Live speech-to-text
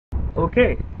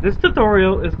Okay, this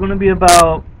tutorial is going to be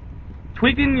about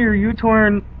tweaking your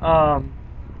uTorrent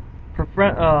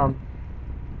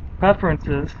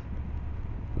preferences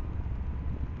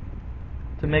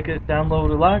to make it download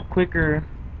a lot quicker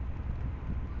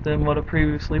than what it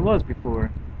previously was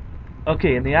before.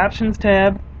 Okay, in the Options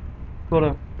tab, go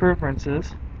to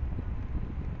Preferences.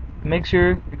 Make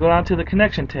sure you go down to the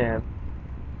Connection tab.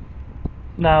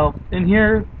 Now, in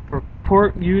here, for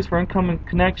port used for incoming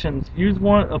connections, use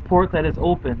a port that is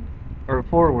open or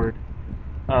forward.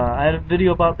 I had a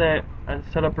video about that I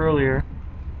set up earlier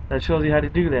that shows you how to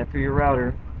do that through your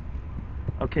router.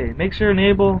 Okay, make sure to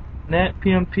enable NAT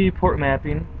PMP port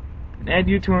mapping and add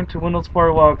uTorrent to Windows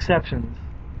Firewall exceptions.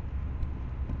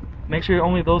 Make sure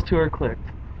only those two are clicked.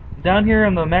 Down here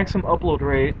on the maximum upload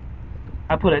rate,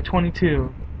 I put at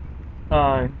 22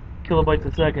 kilobytes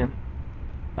a second.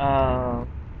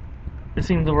 It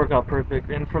seems to work out perfect.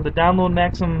 And for the download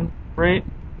maximum rate,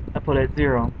 I put at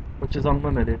 0, which is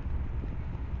unlimited.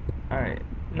 Alright,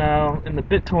 now in the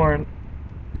BitTorrent,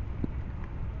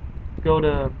 go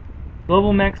to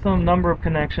global maximum number of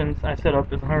connections I set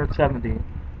up is 170. And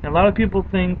a lot of people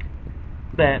think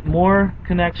that more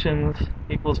connections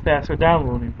equals faster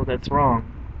downloading, but that's wrong.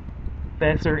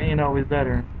 Faster ain't always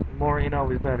better. More ain't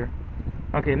always better.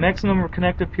 Okay, maximum number of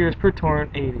connected peers per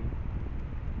torrent, 80.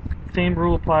 Same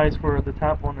rule applies for the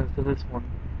top one as to this one.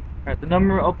 Alright, the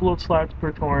number of upload slots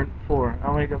per torrent, 4. I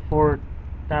only got 4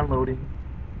 downloading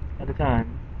at a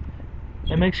time.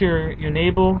 And make sure you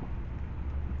enable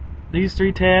these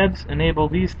 3 tabs, enable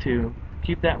these 2.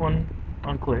 Keep that one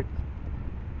unclicked.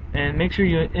 And make sure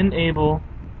you enable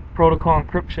protocol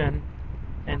encryption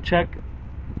and check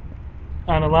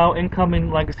on allow incoming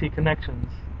legacy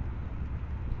connections.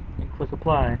 And click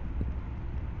apply.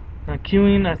 Now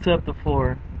queuing, I set up to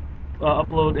 4.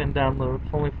 Upload and download,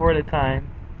 only 4 at a time,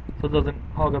 so it doesn't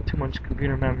hog up too much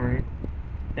computer memory.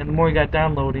 And the more you got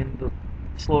downloading, the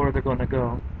slower they're going to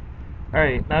go.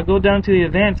 Alright, now go down to the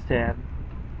Advanced tab.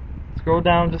 Scroll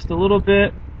down just a little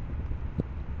bit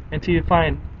until you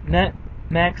find Net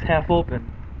Max Half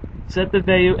Open. Set the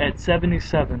value at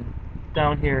 77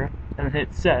 down here and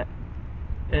hit Set.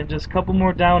 And just a couple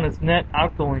more down is Net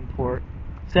Outgoing Port.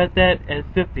 Set that at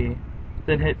 50,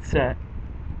 then hit Set.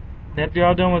 And after you're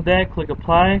all done with that, click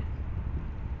Apply,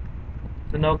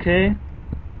 then OK,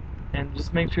 and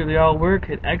just make sure they all work.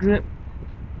 Hit Exit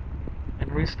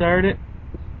and restart it.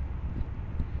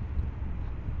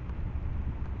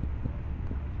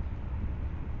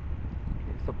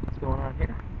 Okay, something's going on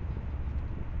here.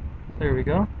 There we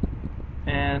go,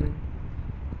 and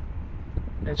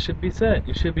it should be set.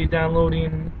 You should be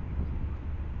downloading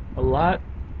a lot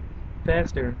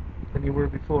faster than you were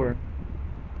before.